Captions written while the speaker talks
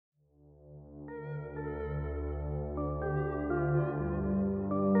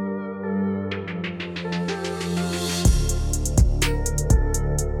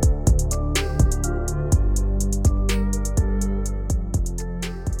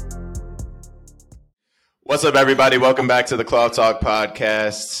What's up, everybody? Welcome back to the Cloth Talk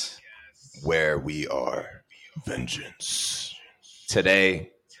Podcast, where we are vengeance.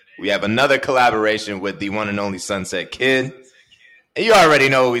 Today, we have another collaboration with the one and only Sunset Kid. And you already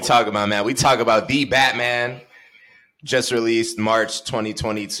know what we talk about, man. We talk about The Batman, just released March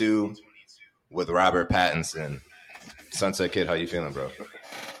 2022 with Robert Pattinson. Sunset Kid, how you feeling, bro?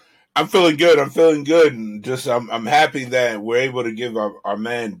 I'm feeling good. And I'm happy that we're able to give our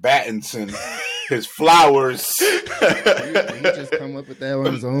man Pattinson his flowers. Did he just come up with that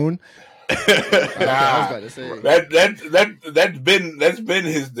on his own? I was about to say that's been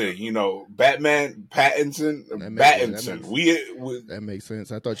his thing, you know. Batman, Pattinson. That makes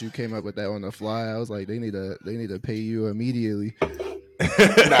sense. I thought you came up with that on the fly. I was like, they need to pay you immediately. Nah.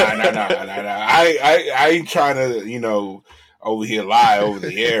 I ain't trying to, over here lie over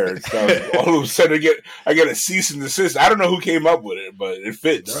the air and stuff. All of a sudden I get a cease and desist. I don't know who came up with it, but it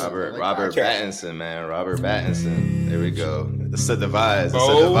fits. Robert Pattinson, man. Robert Pattinson. There we go. It's a device.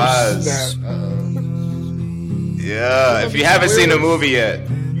 Yeah. If you haven't seen the movie yet,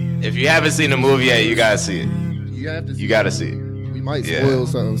 you gotta see it. You gotta see it. We might spoil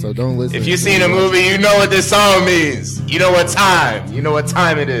something, so don't listen. If you've seen a movie, you know what this song means. You know what time. You know what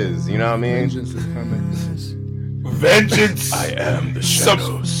time it is. You know what I mean? Vengeance is coming. Vengeance. I am the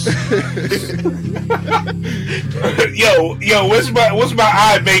shadows. Yo, what's my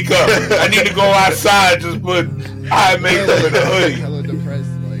eye makeup? I need to go outside. Just put eye makeup in the hoodie. Hella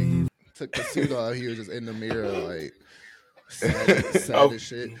depressed. Like, took the suit off. He was just in the mirror, like sad as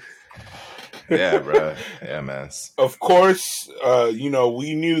shit. Yeah, bro. Yeah, man. Of course,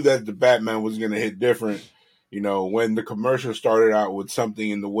 we knew that the Batman was gonna hit different. When the commercial started out with Something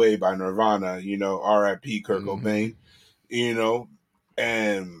in the Way by Nirvana, R.I.P. Kurt Cobain,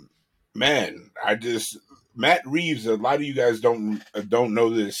 and man, Matt Reeves, a lot of you guys don't know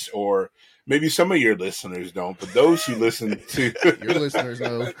this, or maybe some of your listeners don't, but those who listen to your listeners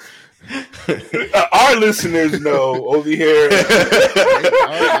know. Our listeners know over here.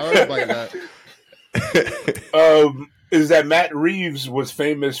 Is that Matt Reeves was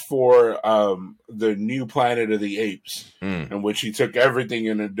famous for the new Planet of the Apes, in which he took everything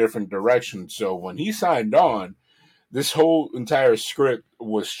in a different direction. So when he signed on, this whole entire script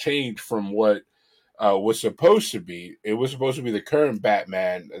was changed from what was supposed to be. It was supposed to be the current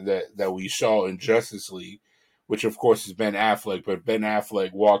Batman that we saw in Justice League, which of course is Ben Affleck, but Ben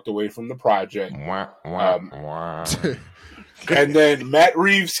Affleck walked away from the project. And then Matt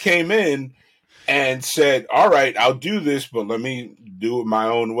Reeves came in and said, all right, I'll do this, but let me do it my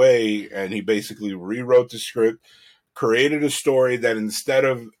own way. And he basically rewrote the script, created a story that instead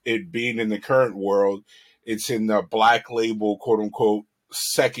of it being in the current world, it's in the Black Label, quote unquote,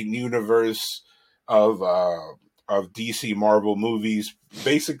 second universe of DC Marvel movies.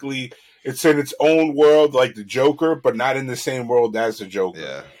 Basically, it's in its own world like the Joker, but not in the same world as the Joker.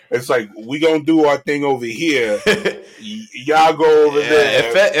 Yeah. It's like, we gonna do our thing over here. Y'all go over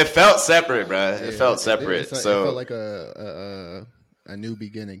there. It felt separate, bro. It felt separate. It felt like a new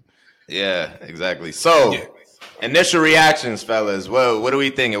beginning. Yeah, exactly. So, initial reactions, fellas. What are we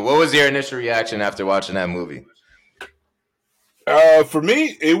thinking? What was your initial reaction after watching that movie? For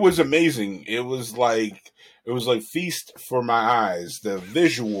me, it was amazing. It was like feast for my eyes. The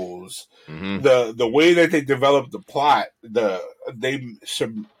visuals, the way that they developed the plot,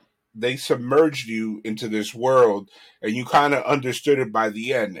 they submerged you into this world, and you kind of understood it by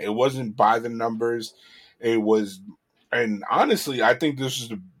the end. It wasn't by the numbers. It was, and honestly, I think this is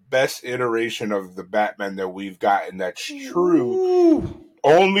the best iteration of the Batman that we've gotten. That's true.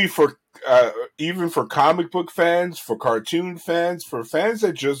 Only for even for comic book fans, for cartoon fans, for fans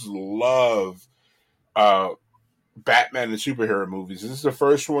that just love Batman and superhero movies. This is the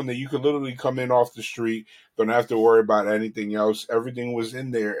first one that you could literally come in off the street, don't have to worry about anything else. Everything was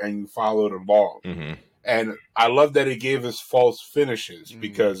in there and you followed along. Mm-hmm. And I love that it gave us false finishes,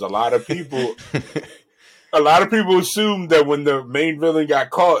 because a lot of people assumed that when the main villain got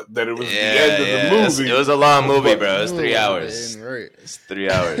caught that it was the end of the movie. It was a long movie, bro. It was 3 hours. Right. It's 3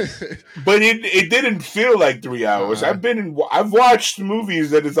 hours. But it didn't feel like 3 hours. I've watched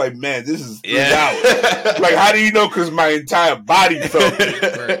movies that it's like, man, this is 3 hours. Like, how do you know? Because my entire body felt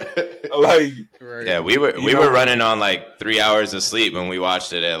it. Like, yeah, we were running on like 3 hours of sleep when we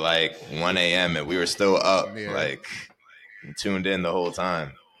watched it at like 1 a.m. and we were still up, like tuned in the whole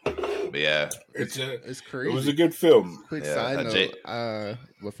time. But yeah, it's crazy. It was a good film. Quick side note,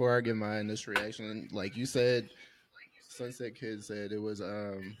 before I give my initial reaction, like you said, Sunset Kid said it was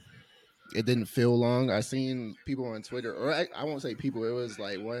it didn't feel long. I seen people on Twitter, or I won't say people. It was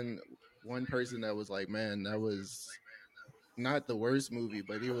like one person that was like, man, that was not the worst movie,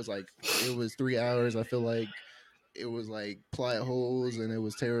 but it was like it was 3 hours. I feel like it was like plot holes and it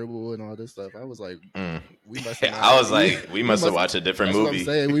was terrible and all this stuff. I was like, we must have not. I was like, we must have watched a different that's movie. What I'm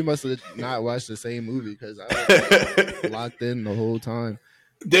saying. We must have not watched the same movie because I was like, locked in the whole time.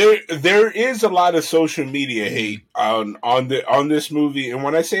 There is a lot of social media hate on this movie, and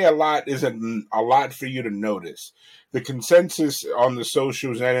when I say a lot, isn't a lot for you to notice. The consensus on the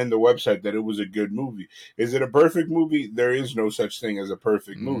socials and in the website that it was a good movie. Is it a perfect movie? There is no such thing as a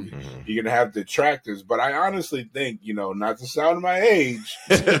perfect movie. You're gonna have detractors, but I honestly think, not to sound my age,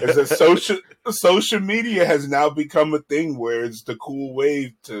 is that social media has now become a thing where it's the cool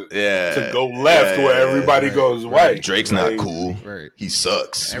wave to go left, where everybody goes right. Drake's not cool. Right. He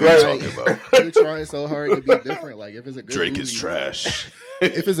sucks. Everybody, what are you talking about? You're trying so hard to be different. Like if it's a good Drake movie, is trash.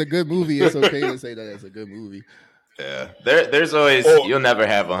 If it's a good movie, it's okay to say that it's a good movie. Yeah, there's always you'll never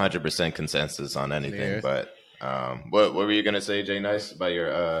have 100% consensus on anything. But what were you gonna say, Jay Nice, about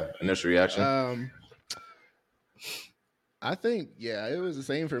your initial reaction? I think it was the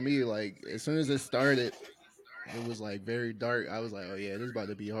same for me. Like as soon as it started, it was like very dark. I was like, oh yeah, this is about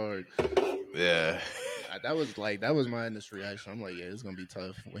to be hard. Yeah, that was my initial reaction. I'm like, yeah, it's gonna be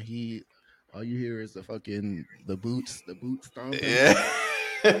tough. When all you hear is the boot stomping. Yeah,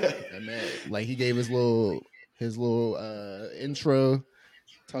 and man, like he gave his little intro,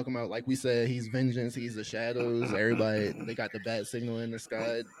 talking about, like we said, he's vengeance, he's the shadows. Everybody, they got the bat signal in the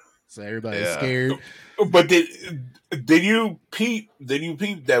sky, so everybody's scared. But did you peep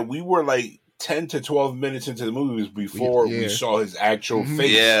that we were like 10 to 12 minutes into the movies before we saw his actual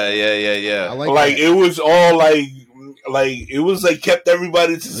face? Yeah. I like it was all like it was like kept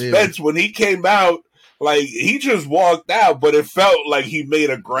everybody in suspense when he came out. Like he just walked out, but it felt like he made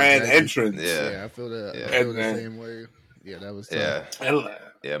a grand entrance. Yeah, I feel that. I feel the same way. Yeah, that was tough.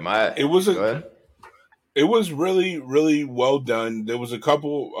 It was really, really well done. There was a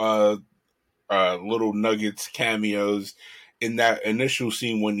couple little nuggets, cameos in that initial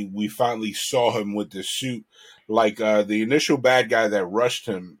scene when we finally saw him with the suit. Like the initial bad guy that rushed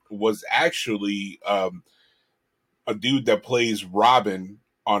him was actually a dude that plays Robin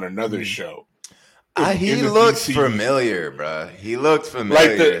on another show. He looked familiar, bro. He looked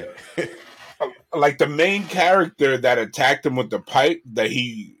familiar. Like the main character that attacked him with the pipe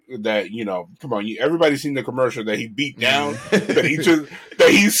come on, everybody's seen the commercial that he beat down, that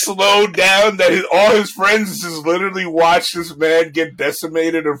he slowed down, all his friends just literally watched this man get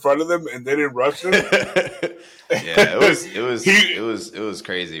decimated in front of them and they didn't rush him. Yeah, it was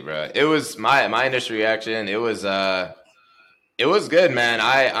crazy, bro. It was my initial reaction. It was good, man.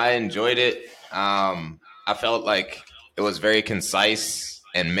 I enjoyed it. I felt like it was very concise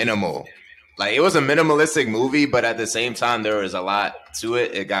and minimal. Like it was a minimalistic movie, but at the same time, there was a lot to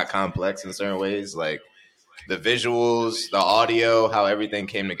it. It got complex in certain ways. Like the visuals, the audio, how everything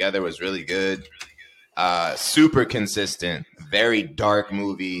came together was really good. Super consistent, very dark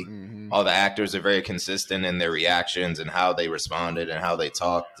movie. All the actors are very consistent in their reactions and how they responded and how they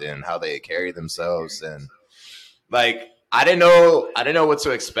talked and how they carried themselves. And like, I didn't know what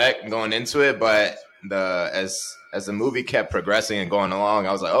to expect going into it, but as the movie kept progressing and going along,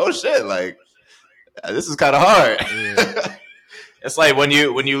 I was like, oh shit, like this is kind of hard. Yeah. It's like when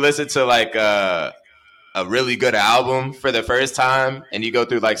you listen to like a really good album for the first time and you go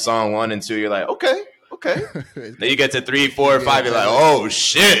through like song 1 and 2, you're like, okay. Then you get to 3, 4, 5, you're like, oh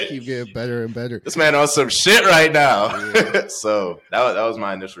shit. Keep getting better and better. This man on some shit right now. Yeah. So that was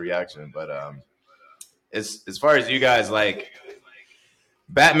my initial reaction. But as far as you guys, like,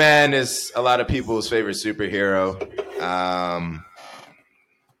 Batman is a lot of people's favorite superhero.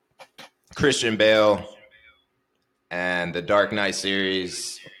 Christian Bale and the Dark Knight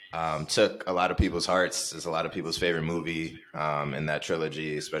series took a lot of people's hearts. It's a lot of people's favorite movie in that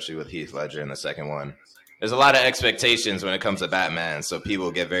trilogy, especially with Heath Ledger in the second one. There's a lot of expectations when it comes to Batman, so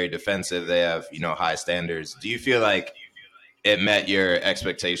people get very defensive. They have, high standards. Do you feel like it met your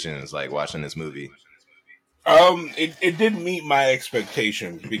expectations, like watching this movie? It didn't meet my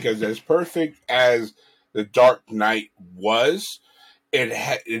expectations because as perfect as The Dark Knight was,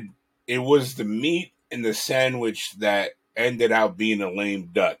 it was the meat in the sandwich that ended out being a lame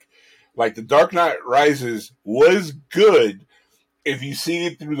duck. Like The Dark Knight Rises was good if you see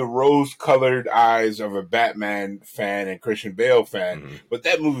it through the rose-colored eyes of a Batman fan and Christian Bale fan, but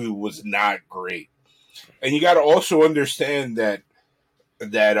that movie was not great. And you got to also understand that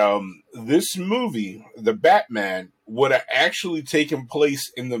this movie, The Batman, would have actually taken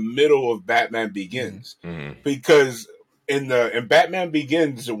place in the middle of Batman Begins, because in Batman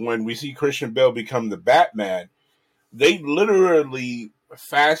Begins, when we see Christian Bale become the Batman, they literally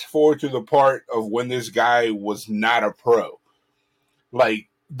fast forward to the part of when this guy was not a pro. like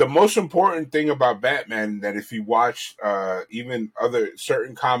the most important thing about Batman that if you watch even other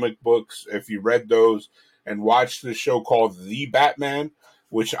certain comic books, if you read those and watched the show called The Batman,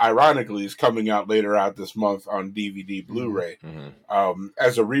 which ironically is coming out later out this month on DVD Blu-ray,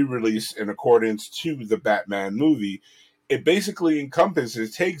 as a re-release in accordance to the Batman movie, it basically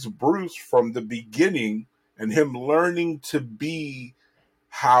encompasses, takes Bruce from the beginning and him learning to be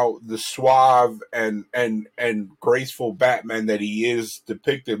how the suave and graceful Batman that he is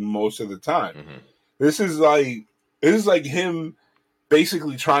depicted most of the time. This is like him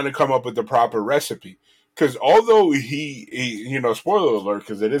basically trying to come up with the proper recipe. Because although he, you know, spoiler alert,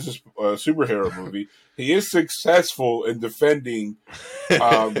 because it is a superhero movie, he is successful in defending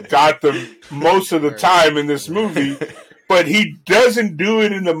Gotham most of the time in this movie, but he doesn't do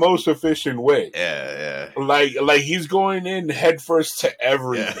it in the most efficient way. Yeah. Like he's going in headfirst to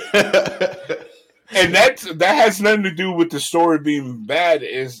everything. Yeah. And that has nothing to do with the story being bad.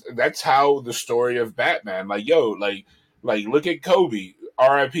 That's how the story of Batman. Like look at Kobe,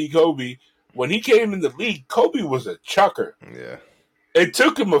 R.I.P. Kobe. When he came in the league, Kobe was a chucker. Yeah. It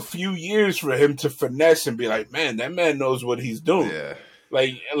took him a few years for him to finesse and be like, man, that man knows what he's doing. Yeah.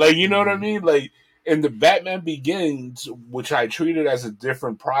 Like you know what I mean? Like in the Batman Begins, which I treated as a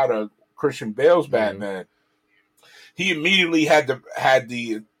different product, Christian Bale's Batman, he immediately had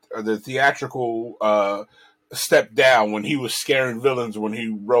the theatrical step down when he was scaring villains when he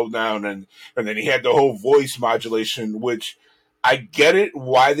rolled down, and then he had the whole voice modulation, which I get it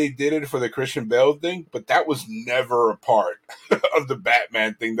why they did it for the Christian Bale thing, but that was never a part of the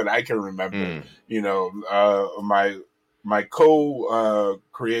Batman thing that I can remember. You know, my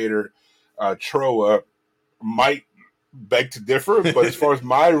co-creator Troa might beg to differ, but as far as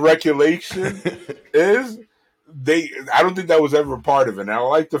my recollection is, I don't think that was ever a part of it. And I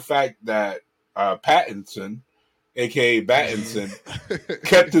like the fact that Pattinson, aka Battinson,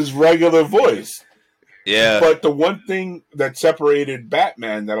 kept his regular voice. Yeah. But the one thing that separated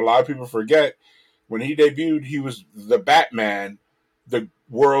Batman that a lot of people forget, when he debuted, he was the Batman, the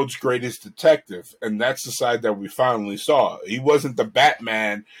world's greatest detective. And that's the side that we finally saw. He wasn't the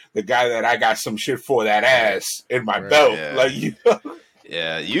Batman, the guy that I got some shit for that ass in my belt. Yeah. Like, you know?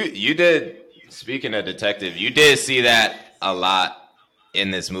 Yeah, you did, speaking of detective, you did see that a lot in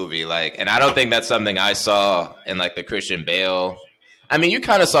this movie. Like, and I don't think that's something I saw in like the Christian Bale. I mean, you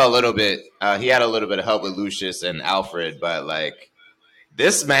kind of saw a little bit. He had a little bit of help with Lucius and Alfred, but like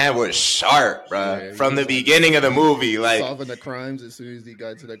this man was sharp, bro, from the beginning of the movie. Like solving the crimes as soon as he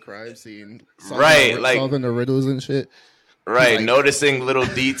got to the crime scene, solving the riddles and shit. Right, like, noticing little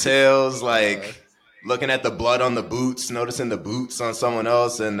details, like looking at the blood on the boots, noticing the boots on someone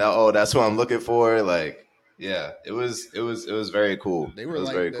else, and that's what I'm looking for. Like, yeah, it was very cool. They were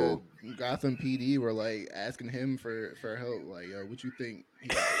like very cool. Gotham PD were like asking him for help. Like, what you think? He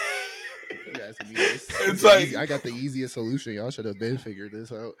asking me this. It's like I got the easiest solution. Y'all should have been figured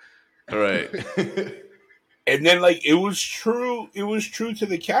this out. Right. And then like it was true to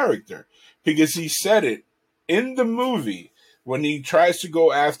the character because he said it in the movie when he tries to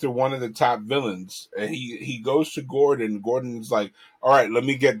go after one of the top villains. And he goes to Gordon. Gordon's like, all right, let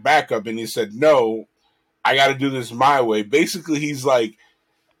me get backup. And he said, no, I got to do this my way. Basically, he's like,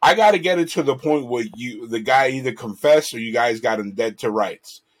 I got to get it to the point where the guy either confessed or you guys got him dead to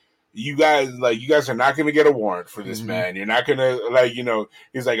rights. You guys are not going to get a warrant for this man. You're not going to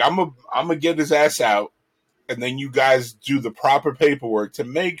he's like, I'm going to get his ass out. And then you guys do the proper paperwork to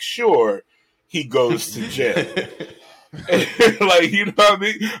make sure he goes to jail. Like, you know what I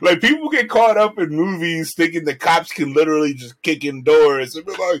mean? Like, people get caught up in movies thinking the cops can literally just kick in doors and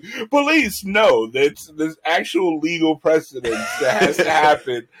be like, police. No, there's actual legal precedence that has to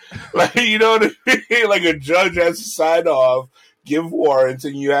happen. Like, you know what I mean? Like, a judge has to sign off, give warrants,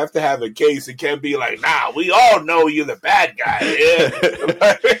 and you have to have a case. It can't be like, nah, we all know you're the bad guy.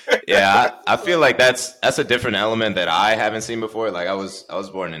 Yeah. Yeah, I feel like that's a different element that I haven't seen before. Like, I was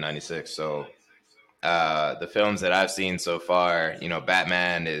born in '96, so the films that I've seen so far, you know,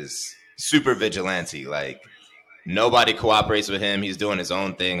 Batman is super vigilante. Like, nobody cooperates with him. He's doing his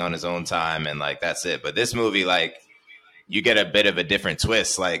own thing on his own time, and like that's it. But this movie, like, you get a bit of a different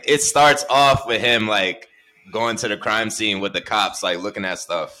twist. Like, it starts off with him like going to the crime scene with the cops, like looking at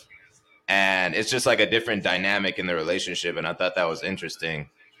stuff, and it's just like a different dynamic in the relationship. And I thought that was interesting.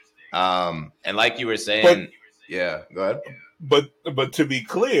 And like you were saying, yeah, go ahead. But to be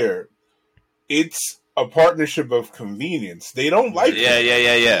clear, it's a partnership of convenience. They don't like Yeah.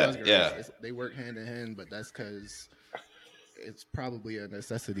 They work hand in hand, but that's because it's probably a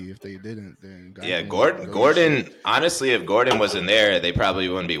necessity. If they didn't, then Yeah, Gotham Gordon. Honestly, if Gordon wasn't there, they probably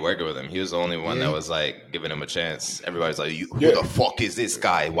wouldn't be working with him. He was the only one Yeah. that was like giving him a chance. Everybody's like, "Who Yeah. the fuck is this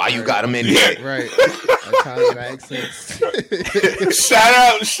guy? Why you Right. got him in Yeah. here?" right. Italian accents.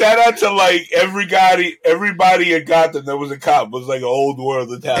 Shout out to like everybody at Gotham that was a cop was like an old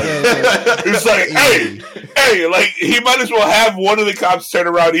world Italian. It's like, hey, like he might as well have one of the cops turn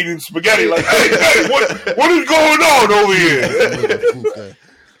around eating spaghetti. Like, hey, what is going on over here?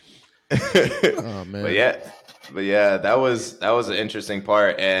 Oh man. But yeah, that was an interesting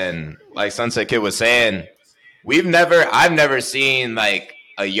part. And like Sunset Kid was saying, I've never seen like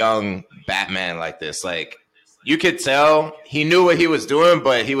a young Batman like this. Like you could tell he knew what he was doing,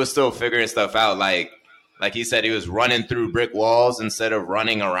 but he was still figuring stuff out. Like he said, he was running through brick walls instead of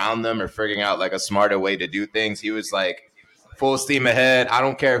running around them or figuring out like a smarter way to do things. He was like full steam ahead. I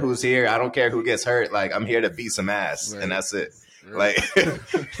don't care who's here. I don't care who gets hurt. Like I'm here to beat some ass, Right. and that's it. Right. Like,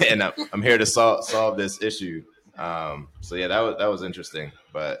 and I'm here to solve this issue. So yeah, that was interesting.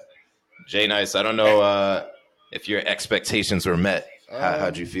 But Jay Nice, I don't know if your expectations were met.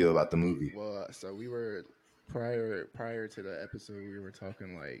 How'd you feel about the movie? Well, so we were prior to the episode, we were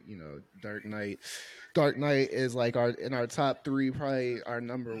talking like, you know, Dark Knight. Dark Knight is like in our top 3, probably our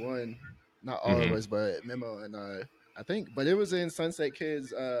number 1. Not all of us, but Memo and I think. But it was in Sunset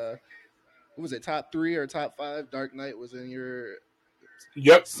Kid's. What was it, top 3 or top 5? Dark Knight was in your.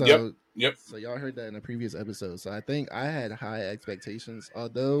 Yep. So, Yep. So y'all heard that in a previous episode. So I think I had high expectations,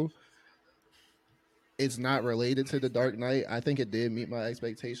 although it's not related to the Dark Knight. I think it did meet my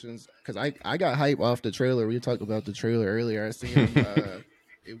expectations because I got hype off the trailer. We talked about the trailer earlier. I seen him,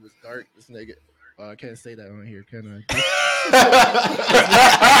 it was dark. This nigga. I can't say that on here, can I?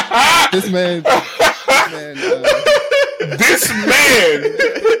 This man.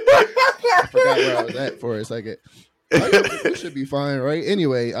 I forgot where I was at for a second. We should be fine, right?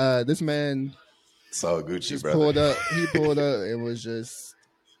 Anyway, this man. It's all Gucci, just brother. He pulled up and was just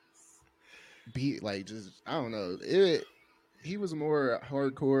I don't know. He was more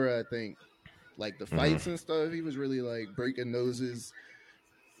hardcore, I think. Like the fights and stuff, he was really like breaking noses.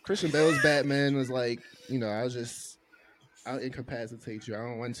 Christian Bale's Batman was like, you know, I'll incapacitate you. I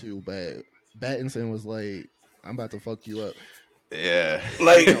don't want to, but Pattinson was like, I'm about to fuck you up. Yeah.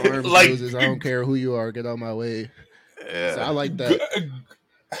 Like, noses, I don't care who you are, get out my way. Yeah. So I like that.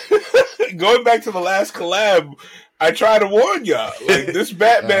 Going back to the last collab, I try to warn y'all. Like this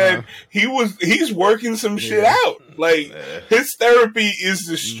Batman, he's working some shit out. Like his therapy is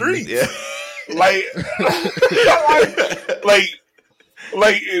the streets. Yeah. Like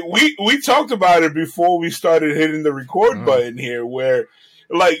we talked about it before we started hitting the record button here, where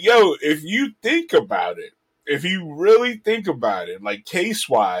like, yo, if you think about it, if you really think about it, like case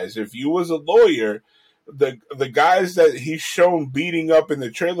wise, if you was a lawyer, the guys that he's shown beating up in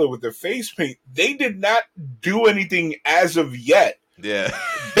the trailer with the face paint, they did not do anything as of yet. Yeah.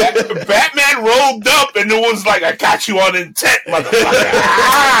 Batman rolled up and it was like, I got you on intent,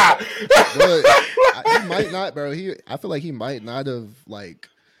 motherfucker. He might not, bro. I feel like he might not have like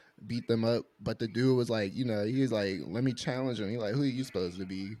beat them up, but the dude was like, you know, he was like, let me challenge him. He like, who are you supposed to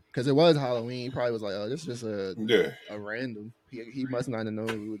be? Because it was Halloween. He probably was like, oh, this is just a random. He must not have known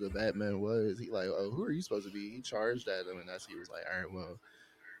who the Batman was. He like, oh, who are you supposed to be? He charged at him, and he was like, all right, well,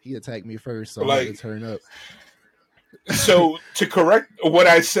 he attacked me first, so I'm going to turn up. So to correct what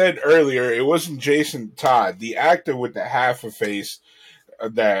I said earlier, it wasn't Jason Todd, the actor with the half a face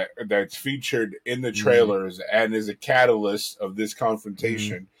that's featured in the trailers and is a catalyst of this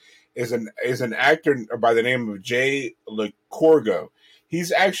confrontation. Is an actor by the name of Jay LaCorgo.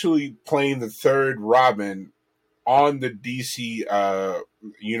 He's actually playing the third Robin on the DC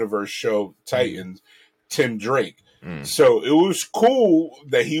universe show Titans, Tim Drake. So it was cool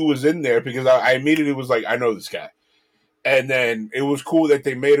that he was in there because I immediately was like, I know this guy. And then it was cool that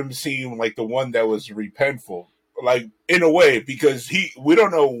they made him seem like the one that was repentful, like in a way, because we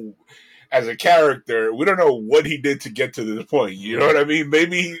don't know as a character, we don't know what he did to get to this point. You know what I mean?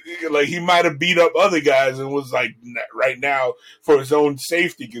 Maybe he might have beat up other guys and was like right now for his own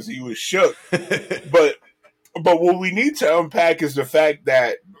safety because he was shook. But what we need to unpack is the fact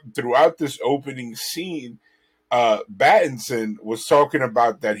that throughout this opening scene, Pattinson was talking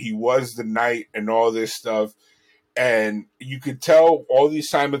about that he was the Knight and all this stuff. And you could tell all these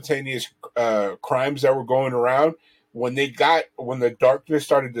simultaneous crimes that were going around when the darkness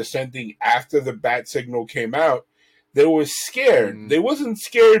started descending after the bat signal came out. They were scared. They wasn't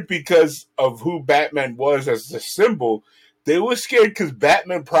scared because of who Batman was as a symbol. They were scared because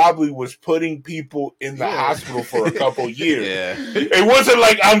Batman probably was putting people in the hospital for a couple years. Yeah. It wasn't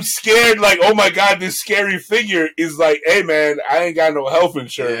like, I'm scared, like, oh my God, this scary figure is like, hey man, I ain't got no health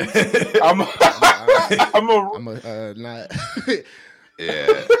insurance. I'm not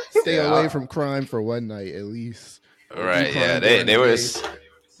Yeah. stay away from crime for one night at least. Right. Yeah. They were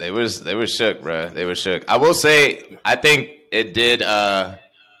shook, bro. They were shook. I will say, I think it did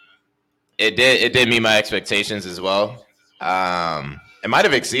meet my expectations as well. It might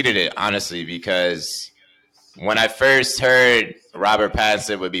have exceeded it, honestly, because when I first heard Robert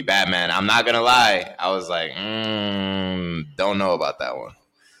Pattinson would be Batman, I'm not gonna lie, I was like, don't know about that one.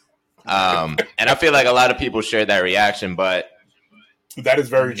 And I feel like a lot of people shared that reaction, but that is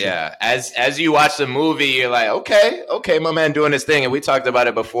very true. Yeah, as you watch the movie, you're like, okay, my man doing his thing, and we talked about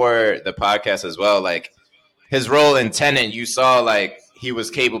it before the podcast as well. Like his role in Tenet, you saw like he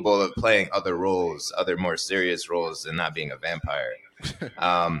was capable of playing other roles, other more serious roles, and not being a vampire.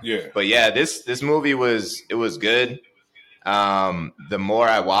 But yeah, this movie was good. The more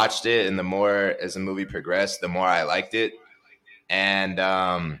I watched it, and the more as the movie progressed, the more I liked it, and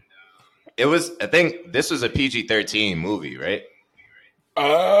it was. I think this was a PG-13 movie, right?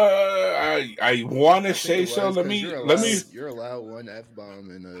 I want to say so. Let me. You're allowed one F-bomb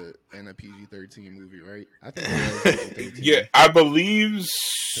in a PG-13 movie, right? I think. Yeah, I believe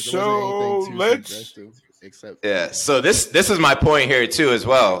so. Let's. So this is my point here too, as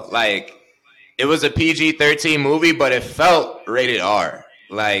well. Like, it was a PG-13 movie, but it felt rated R.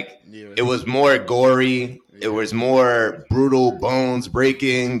 Like, it was more gory. It was more brutal, bones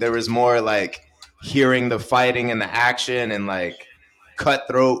breaking. There was more like hearing the fighting and the action and like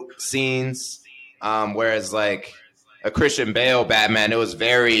cutthroat scenes, whereas like a Christian Bale Batman, it was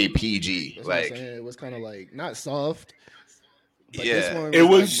very PG. That's like it was kind of like not soft. But yeah, this one it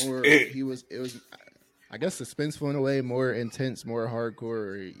was. Like more, it was. I guess suspenseful in a way, more intense, more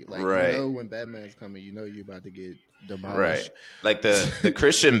hardcore. Like you know when Batman's coming, you know you're about to get demolished. Right. Like the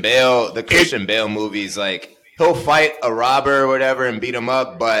Christian Bale movies, like he'll fight a robber or whatever and beat him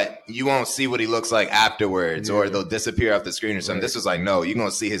up, but you won't see what he looks like afterwards, or they'll disappear off the screen or something. This was like, no, you're gonna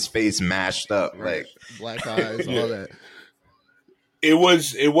see his face mashed up, like black eyes, all that. It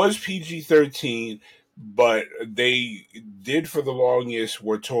was PG-13, but they did for the longest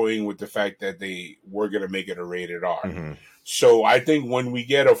were toying with the fact that they were gonna make it a rated R. Mm-hmm. So I think when we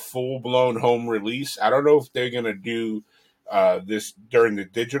get a full blown home release, I don't know if they're gonna do this during the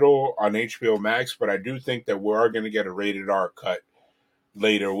digital on HBO Max, but I do think that we are going to get a rated R cut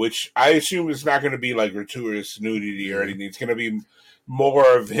later, which I assume is not going to be like gratuitous nudity or anything. It's going to be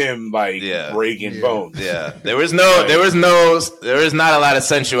more of him like breaking bones. Yeah, there was not a lot of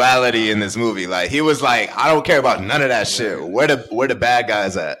sensuality in this movie. Like he was like, I don't care about none of that shit. Where the bad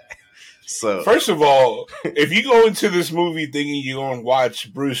guys at? So first of all, if you go into this movie thinking you're gonna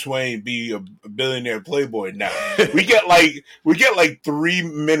watch Bruce Wayne be a billionaire playboy, now we get like 3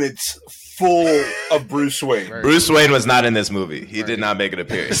 minutes full of Bruce Wayne. Right. Bruce Wayne was not in this movie. He did not make an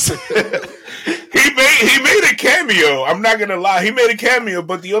appearance. He made a cameo. I'm not gonna lie. He made a cameo,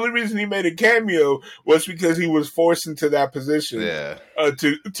 but the only reason he made a cameo was because he was forced into that position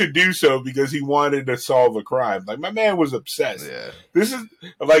to do so because he wanted to solve a crime. Like my man was obsessed. Yeah. This is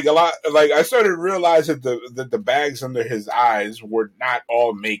like a lot. Like I started to realize that the bags under his eyes were not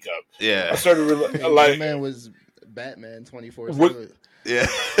all makeup. Yeah. I started like man was Batman 24/7. Yeah.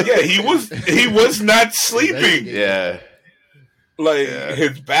 Yeah. He was not sleeping. Yeah. Like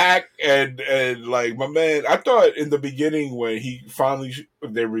his back and like my man, I thought in the beginning when he finally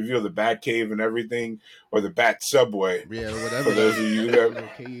they revealed the Bat Cave and everything, or the Bat Subway. Yeah, whatever. For those of you that,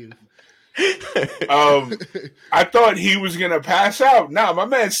 I thought he was gonna pass out. Nah, my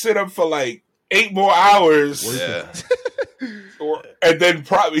man sit up for like 8 more hours. Yeah. And then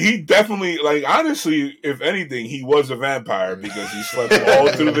probably he definitely like honestly, if anything, he was a vampire because he slept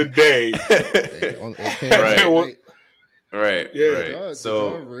all through the day. Right. Yeah. Right.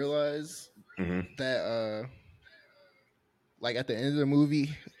 So did y'all realize that like at the end of the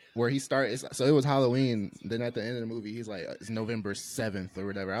movie where he started, so it was Halloween, then at the end of the movie he's like it's November 7th or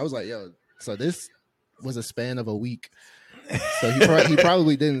whatever. I was like, yo, so this was a span of a week. So he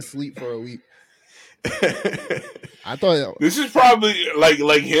probably didn't sleep for a week. I thought this is probably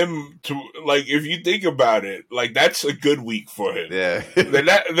like him to like if you think about it, like that's a good week for him. Yeah,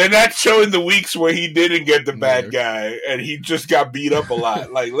 they're not showing the weeks where he didn't get the bad guy and he just got beat up a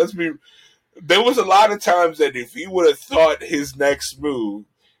lot. Like there was a lot of times that if he would have thought his next move,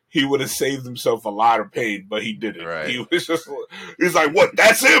 he would have saved himself a lot of pain, but he didn't. Right. He's like, what?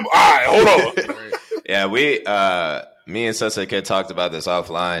 That's him. All right, hold on. Yeah, me and Sunset Kid talked about this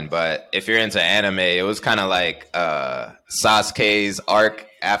offline, but if you're into anime, it was kind of like Sasuke's arc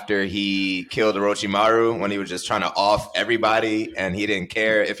after he killed Orochimaru when he was just trying to off everybody and he didn't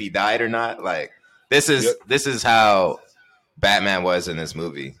care if he died or not. Like this is how Batman was in this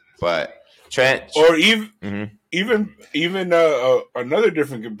movie. But Trent, or even another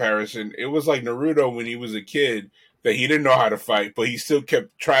different comparison. It was like Naruto when he was a kid that he didn't know how to fight, but he still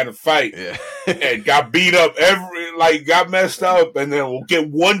kept trying to fight and got beat up got messed up, and then we'll get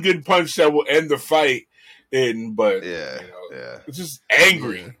one good punch that will end the fight. It's just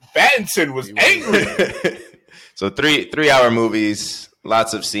angry. Pattinson was angry. So 3-hour movies,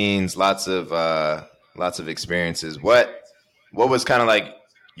 lots of scenes, lots of experiences. What was kind of like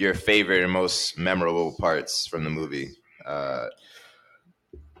your favorite and most memorable parts from the movie?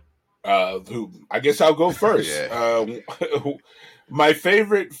 I guess I'll go first. My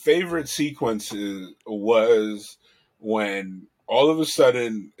favorite sequences was when all of a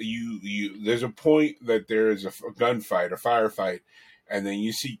sudden there's a point that there is a gunfight, a firefight, and then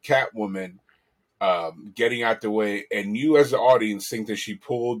you see Catwoman getting out the way, and you as the audience think that she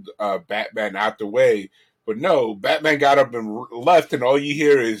pulled Batman out the way, but no, Batman got up and left, and all you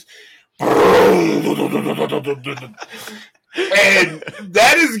hear is and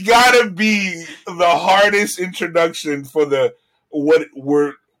that has got to be the hardest introduction for what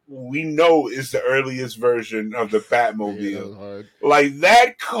we know is the earliest version of the Batmobile. Like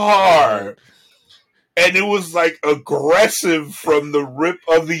that car, and it was like aggressive from the rip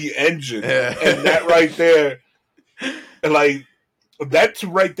of the engine, and that right there, like that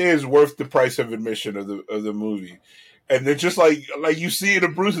right there is worth the price of admission of the movie. And then just like you see it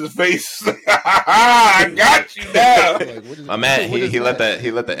in Bruce's face, I got you now. My man, he let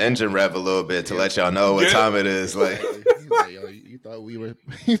the engine rev a little bit to let y'all know what time it is. Like, he's like, yo, you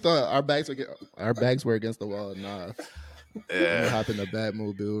thought our bags were against the wall. Nah, hop in the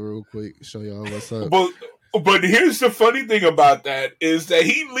Batmobile real quick, show y'all what's up. But here's the funny thing about that is that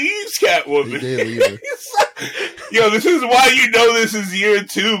he leaves Catwoman. He did leave her. Yo, this is why you know this is year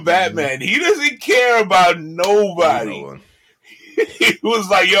 2 Batman. He doesn't care about nobody. No he was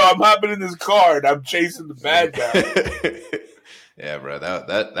like, yo, I'm hopping in this car and I'm chasing the bad guy. Yeah, bro.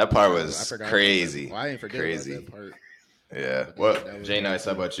 That part was crazy. Well, I didn't forget crazy. About that part. Yeah. Well, Jay Nice,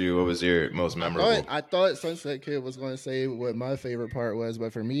 how about you? What was your most memorable? I thought Sunset Kid was going to say what my favorite part was,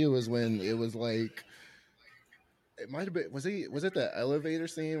 but for me, it was when it was like, it might have been, was it the elevator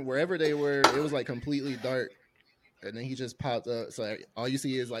scene? Wherever they were, it was like completely dark. And then he just popped up. So all you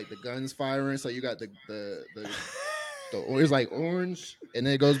see is like the guns firing. So you got the it's like orange, and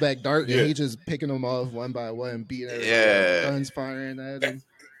then it goes back dark, and he just picking them off one by one, beating everything. Guns firing at him.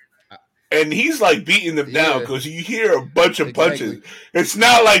 And he's like beating them down because you hear a bunch of punches. It's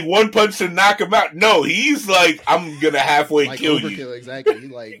not like one punch to knock him out. No, he's like, I'm gonna halfway kill you. Exactly. He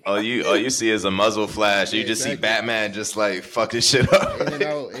like all you see is a muzzle flash. You just see Batman just like fuck this shit up.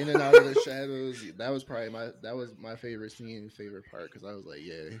 In and out of the shadows. That was probably my favorite scene, favorite part, because I was like,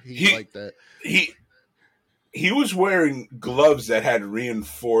 he like that. He was wearing gloves that had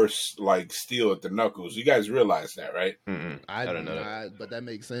reinforced like steel at the knuckles. You guys realize that, right? I don't know that. But that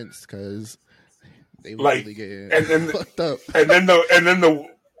makes sense because they were really getting fucked up. And then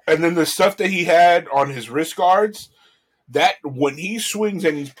the stuff that he had on his wrist guards, that when he swings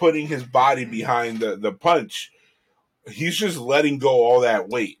and he's putting his body behind the punch, he's just letting go all that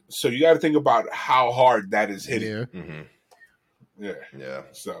weight. So you got to think about how hard that is hitting. Yeah.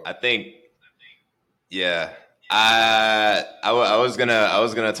 So I think. Yeah, I was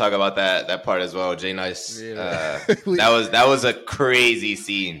gonna talk about that part as well. Jay Nice, that was a crazy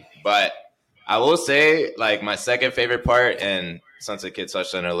scene. But I will say, like, my second favorite part, and Sunset Kid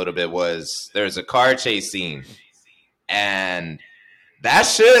touched on it a little bit, was there's a car chase scene, and that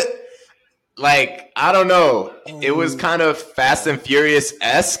shit, like, I don't know, it was kind of Fast and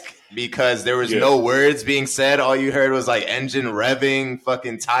Furious-esque. Because there was no words being said. All you heard was like engine revving,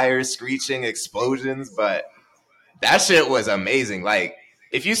 fucking tires screeching, explosions. But that shit was amazing. Like,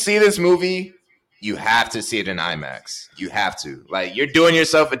 if you see this movie, you have to see it in IMAX. You have to. Like, you're doing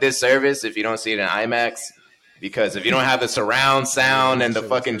yourself a disservice if you don't see it in IMAX. Because if you don't have the surround sound and the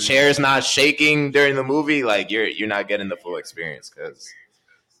fucking chair's not shaking during the movie, like, you're not getting the full experience. Because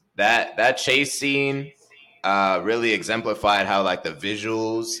that chase scene really exemplified how like the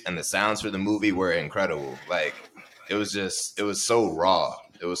visuals and the sounds for the movie were incredible. Like it was so raw.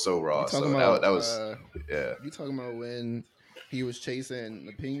 It was so raw. So that was You talking about when he was chasing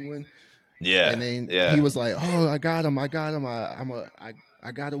the penguin? Yeah. And then he was like, "Oh, I got him! I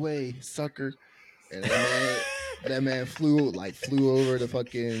got away, sucker!" And that man flew over the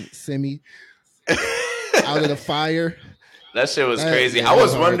fucking semi. out of the fire. That shit was That- crazy. yeah, I that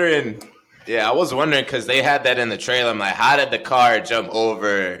was was hard. wondering. Yeah, I was wondering because they had that in the trailer. I'm like, how did the car jump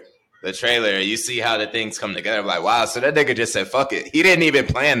over the trailer? You see how the things come together. I'm like, wow. So that nigga just said, "Fuck it." He didn't even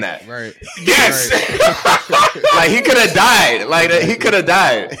plan that. Right. Yes. Right. Like he could have died. Like he could have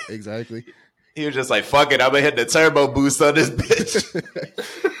died. Exactly. He was just like, "Fuck it, I'm gonna hit the turbo boost on this bitch."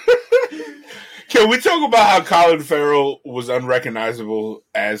 Can we talk about how Colin Farrell was unrecognizable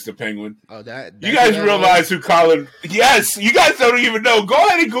as the Penguin? Oh, that You guys that- realize who Colin? Yes, you guys don't even know. Go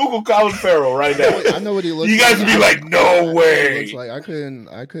ahead and Google Colin Farrell right now. I know what he looks. You guys like. would be like, no I know what he way. looks like I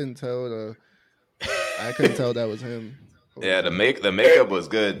couldn't tell that was him. Yeah, the makeup was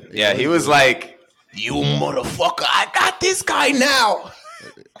good. Yeah, he was like, "You motherfucker, I got this guy now."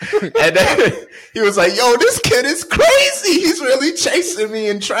 And then he was like, "Yo, this kid is crazy. He's really chasing me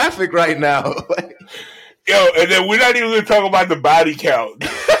in traffic right now." Yo, and then we're not even going to talk about the body count.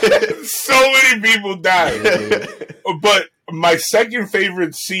 So many people died. But my second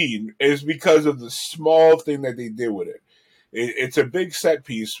favorite scene is because of the small thing that they did with it. It's a big set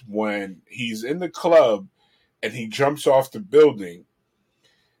piece when he's in the club and he jumps off the building.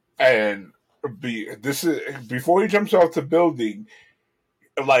 And before he jumps off the building,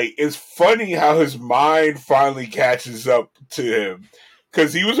 like, it's funny how his mind finally catches up to him.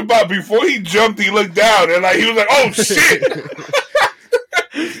 Because he was before he jumped, he looked down and like he was like, "Oh shit!"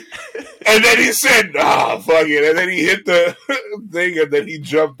 And then he said, fuck it," and then he hit the thing, and then he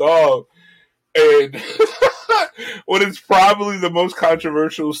jumped off. And what is probably the most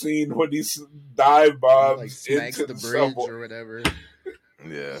controversial scene when he dive bombs Like smacks into the the bridge subway. or whatever.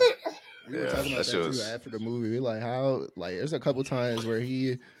 Yeah, We were Yeah, talking about that that shit too was- after the movie. Like how, like there's a couple times where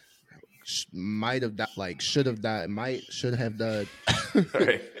he might have died, like should have died, should have died.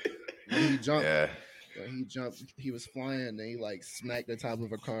 right. When he jumped, Yeah, he was flying, and he like smacked the top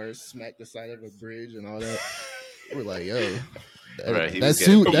of a car, smacked the side of a bridge, and all that. We're like, yo, Right, he that was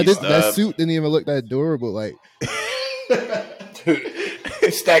getting suit, beat that up. suit didn't even look that durable. Like,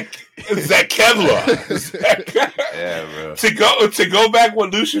 It's that Kevlar. yeah, bro. To go back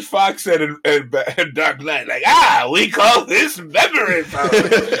what Lucius Fox said in Dark Knight, like, we call this memory foam.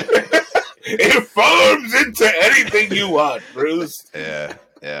 It forms into anything you want, Bruce. Yeah.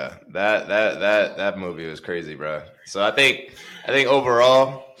 That movie was crazy, bro. So I think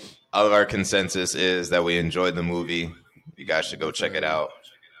overall, all of our consensus is that we enjoyed the movie. You guys should go check it out.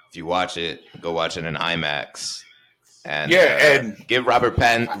 If you watch it, go watch it in IMAX. And And give Robert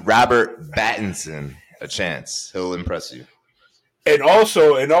Pattinson a chance. He'll impress you. and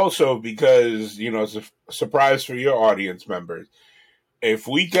also because it's a surprise for your audience members. If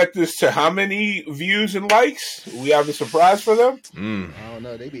we get this to how many views and likes, we have a surprise for them. I don't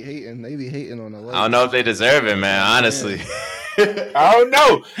know. They be hating on the. I don't know if they deserve it, man. Honestly. I don't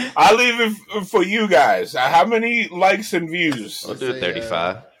know. I'll leave it for you guys. How many likes and views? We'll do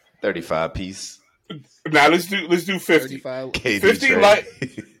 35. 35 piece. Now let's do 50. 35. KD 50 trade.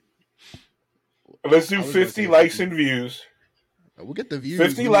 Let's do I was gonna 50 say likes 50. and views. We'll get the views.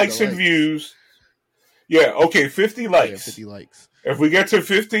 50 we need likes the and views. Yeah, okay, 50 likes. Yeah, 50 likes. If we get to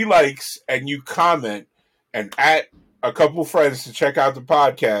 50 likes and you comment and add a couple friends to check out the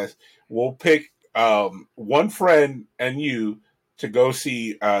podcast, we'll pick one friend and you to go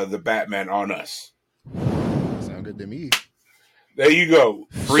see the Batman on Us. Sound good to me. There you go.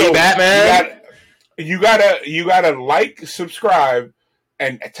 Free Batman? You gotta like, subscribe,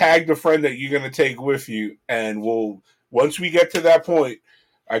 and tag the friend that you're gonna take with you, and once we get to that point,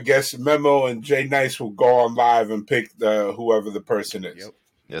 I guess Memo and Jay Nice will go on live and pick whoever the person is. Yep.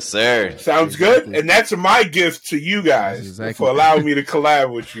 Yes, sir. Sounds Exactly. good, and that's my gift to you guys Exactly. for allowing me to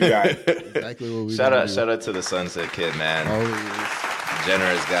collab with you guys. Exactly what we Shout gonna do. out to the Sunset Kid, man. Always.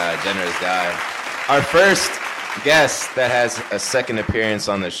 Generous guy. Our first guest that has a second appearance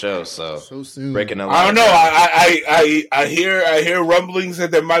on the show. So soon. breaking a lot. I don't know. of I hear rumblings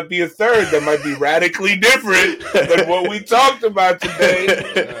that there might be a third that might be radically different than what we talked about today.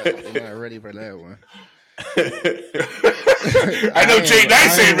 I'm not ready for that one. I know Jay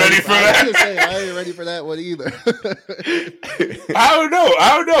Nice ain't ready for I was that. gonna say, I ain't ready for that one either. I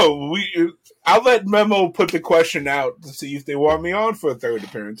don't know. I'll let Memo put the question out to see if they want me on for a third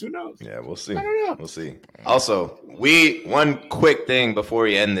appearance. Who knows? Yeah, we'll see. I don't know. We'll see. Also, one quick thing before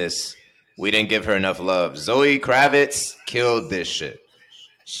we end this. We didn't give her enough love. Zoe Kravitz killed this shit.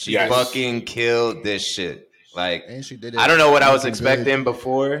 She Yes. fucking killed this shit. Like, And she did it. I don't know what I was looking expecting good.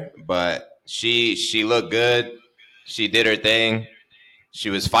 before, but she looked good. She did her thing. She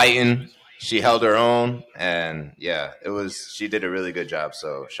was fighting. She held her own, and yeah, she did a really good job.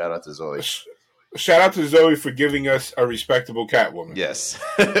 So shout out to Zoe. shout out to Zoe for giving us a respectable Catwoman. Yes.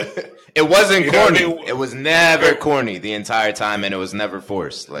 It wasn't You know, corny. It was never corny the entire time, and it was never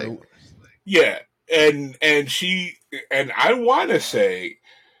forced. Like, yeah, and I want to say,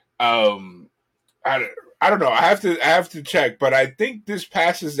 I don't know. I have to check, but I think this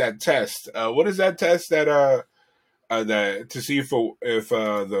passes that test. What is that test that to see if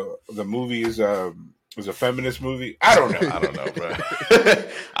the movie is a feminist movie? I don't know. I don't know, bro.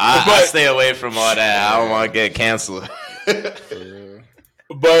 I stay away from all that. I don't want to get canceled.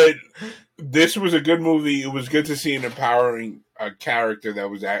 But this was a good movie. It was good to see an empowering character that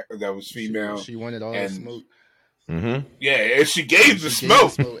was female. She wanted all the smoke. Mm-hmm. Yeah, and she gave the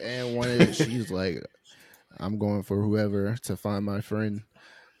smoke. And wanted. She's like, I'm going for whoever to find my friend.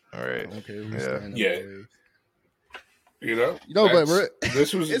 All right. I don't care who's standing away. You know, but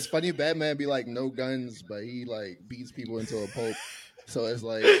this was. It's funny. Batman be like no guns, but he like beats people into a pulp. So it's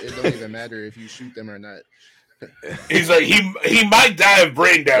like it don't even matter if you shoot them or not. He's like he might die of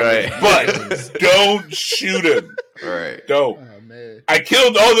brain damage, but don't shoot him. Right. Don't. Oh, man. I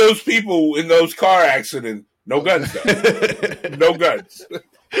killed all those people in those car accidents. No guns, though. No guns.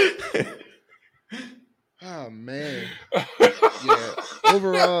 Oh man. Yeah.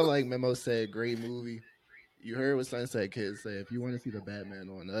 Overall, like Memo said, great movie. You heard what Sunset Kid said. If you want to see the Batman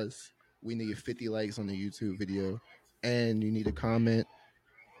on us, we need 50 likes on the YouTube video, and you need to comment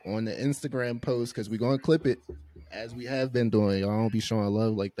on the Instagram post because we're gonna clip it as we have been doing. Y'all don't be showing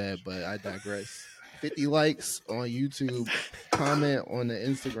love like that, but I digress. 50 likes on YouTube, comment on the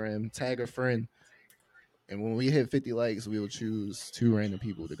Instagram, tag a friend, and when we hit 50 likes, we will choose 2 random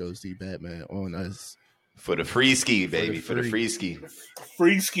people to go see Batman on us. For the free ski, baby. For the free ski.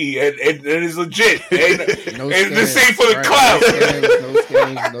 Free ski, and it's legit. No and this ain't for the right, clout. No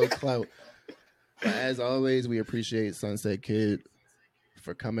scams, no clout. But as always, we appreciate Sunset Kid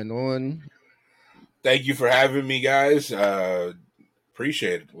for coming on. Thank you for having me, guys.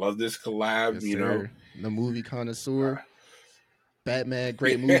 Appreciate it. Love this collab. Yes, you know, the movie connoisseur. Batman,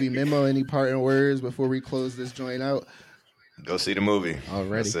 great movie. Memo, any parting words before we close this joint out? Go see the movie.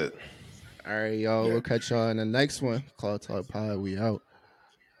 Already. That's it. All right, y'all. Yeah. We'll catch y'all in the next one. Cloud Talk Pod. We out.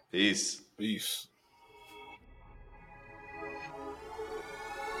 Peace. Peace.